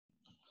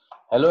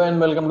Hello and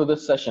welcome to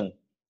this session.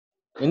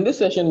 In this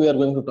session, we are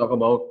going to talk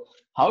about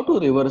how to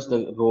reverse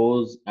the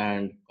rows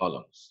and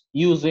columns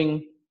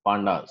using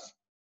pandas.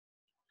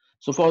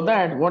 So for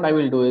that, what I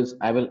will do is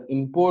I will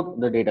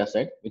import the data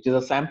set, which is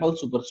a sample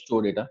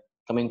superstore data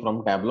coming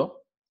from Tableau.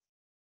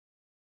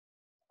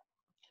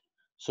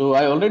 So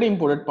I already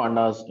imported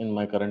pandas in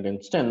my current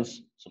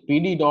instance. So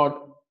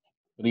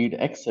pd.read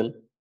Excel.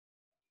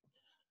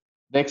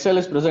 The Excel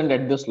is present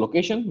at this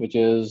location, which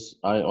is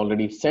I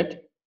already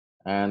set,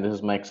 and this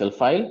is my Excel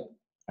file.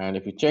 And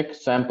if you check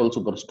sample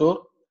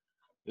superstore,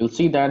 you'll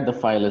see that the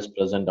file is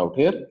present out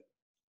here.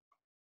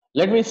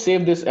 Let me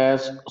save this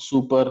as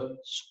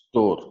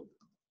superstore.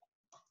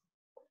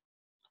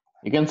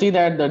 You can see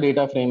that the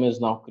data frame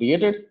is now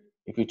created.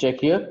 If you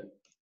check here,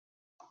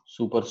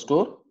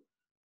 superstore,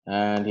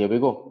 and here we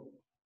go.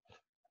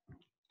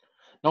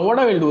 Now what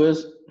I will do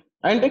is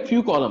I'll take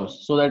few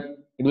columns so that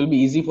it will be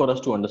easy for us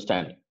to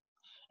understand.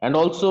 And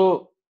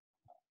also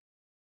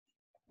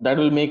that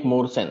will make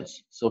more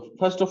sense. So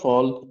first of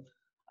all,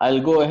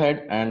 I'll go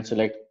ahead and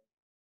select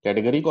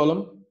category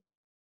column,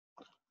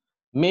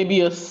 maybe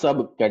a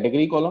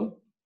subcategory column,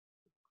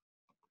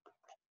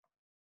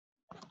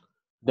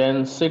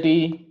 then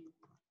city,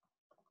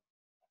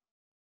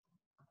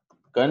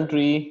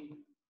 country,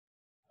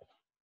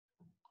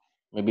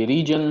 maybe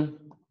region.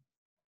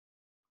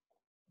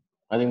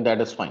 I think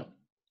that is fine.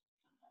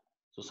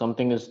 So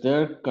something is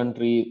there,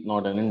 country,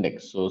 not an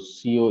index. So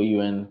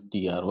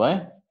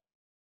country.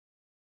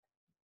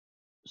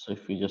 So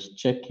if we just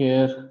check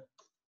here,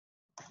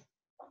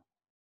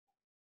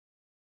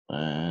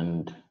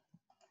 and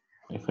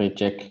if I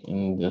check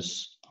in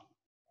this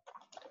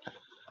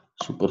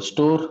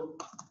superstore,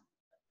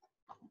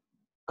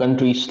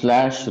 country /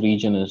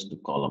 region is the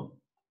column.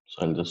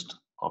 So I'll just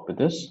copy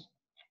this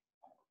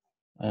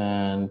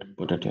and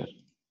put it here.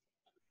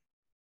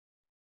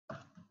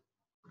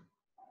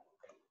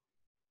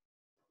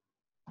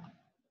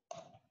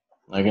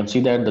 I can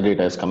see that the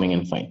data is coming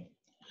in fine.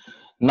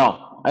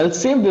 Now I'll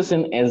save this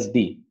in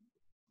SD,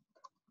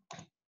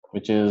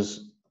 which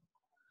is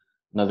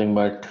nothing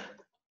but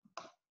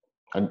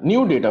a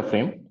new data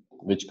frame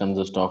which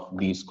consists of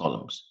these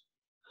columns.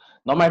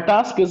 Now my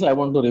task is I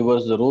want to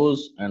reverse the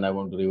rows and I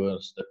want to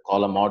reverse the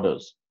column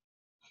orders.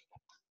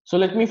 So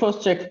let me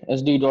first check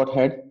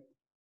sd.head.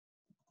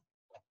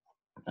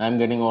 I'm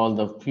getting all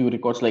the few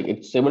records, like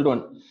it's able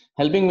to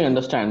helping me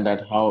understand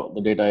that how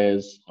the data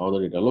is, how the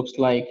data looks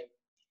like.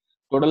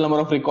 Total number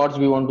of records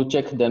we want to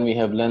check, then we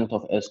have length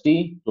of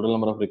SD. Total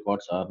number of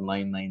records are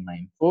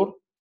 9994.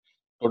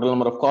 Total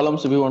number of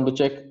columns if we want to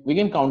check, we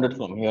can count it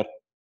from here.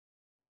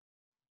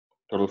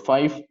 Total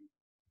 5.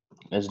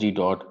 sd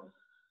dot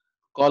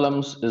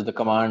columns is the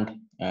command,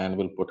 and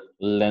we'll put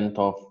length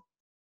of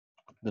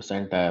this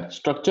entire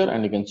structure,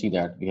 and you can see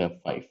that we have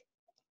 5.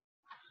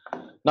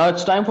 Now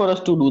it's time for us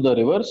to do the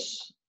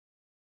reverse.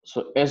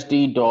 So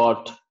sd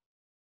dot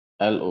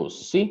loc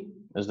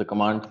is the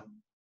command,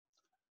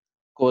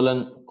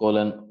 colon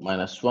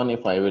 -1.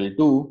 If I will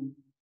do,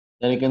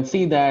 then you can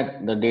see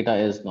that the data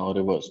is now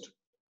reversed.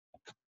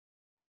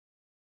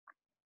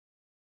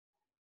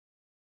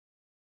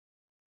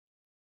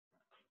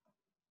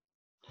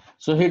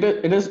 So it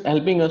is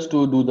helping us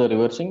to do the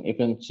reversing. You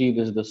can see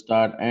this is the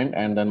start end,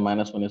 and then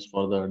 -1 is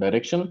for the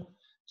direction.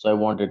 So I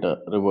want it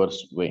a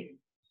reverse way.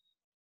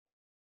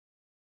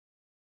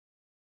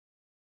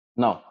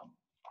 Now,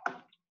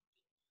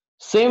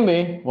 same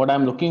way, what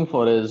I'm looking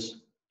for is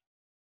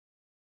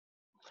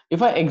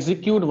if I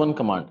execute one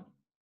command,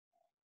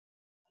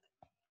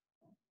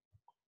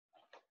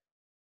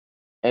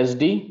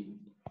 sd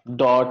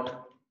dot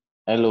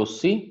loc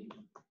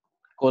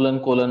colon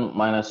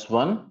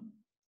 -1.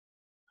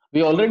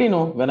 We already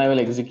know when I will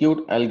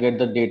execute, I'll get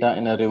the data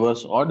in a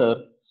reverse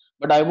order,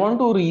 but I want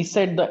to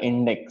reset the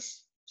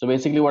index. So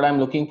basically what I'm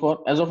looking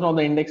for, as of now,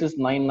 the index is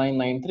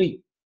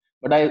 9993.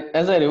 But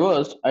as I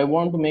reversed, I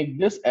want to make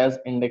this as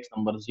index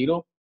number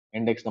 0,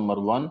 index number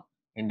 1,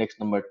 index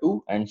number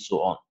 2, and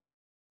so on.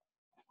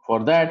 For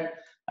that,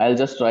 I'll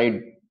just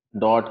write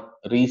dot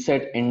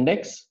reset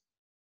index.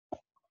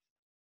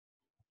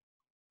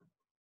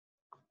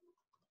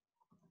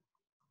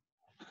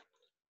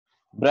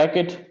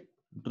 Bracket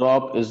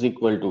drop is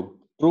equal to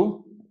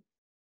true.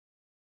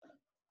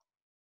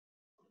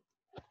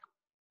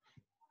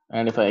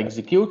 And if I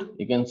execute,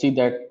 you can see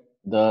that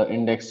the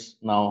index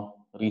now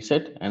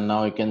reset, and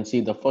now you can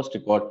see the first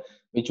record,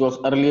 which was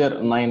earlier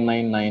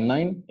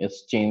 9999,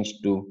 is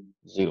changed to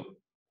 0.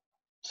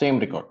 Same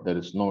record, there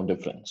is no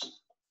difference.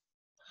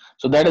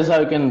 So that is how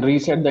you can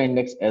reset the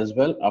index as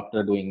well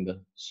after doing the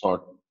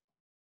sort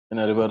in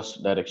a reverse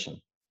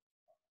direction.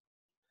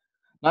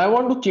 Now I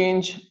want to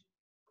change,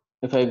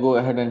 if I go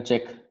ahead and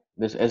check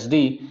this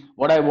SD,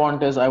 what I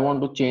want is I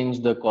want to change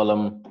the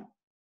column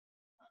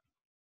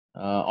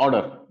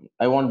order.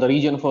 I want the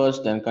region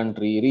first, then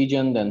country,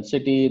 region, then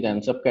city,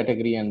 then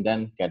subcategory, and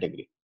then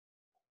category.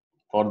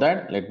 For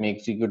that, let me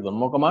execute one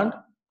more command,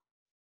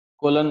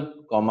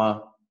 colon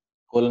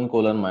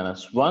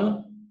 -1.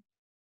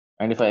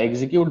 And if I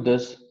execute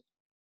this,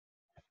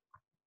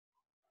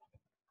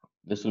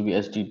 This will be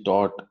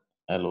sd.loc.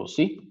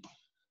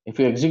 If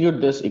you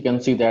execute this, you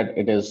can see that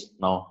it is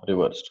now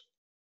reversed.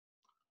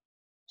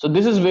 So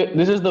this is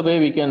the way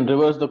we can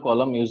reverse the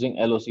column using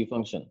loc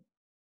function.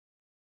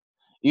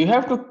 You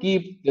have to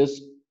keep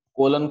this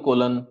colon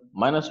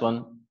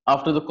 -1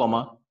 after the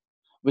comma,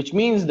 which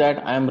means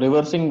that I am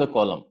reversing the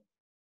column.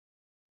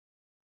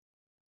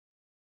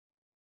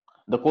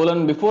 The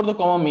colon before the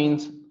comma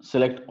means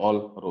select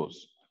all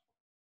rows.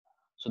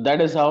 So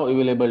that is how we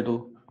will able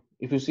to,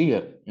 if you see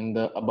here in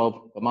the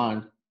above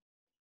command,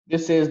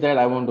 this says that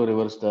I want to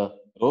reverse the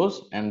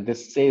rows and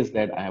this says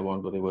that I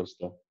want to reverse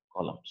the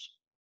columns.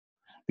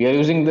 We are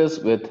using this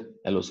with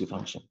LOC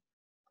function.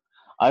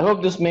 I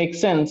hope this makes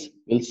sense.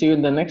 We'll see you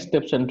in the next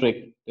tips and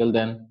trick. Till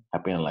then,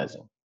 happy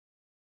analyzing.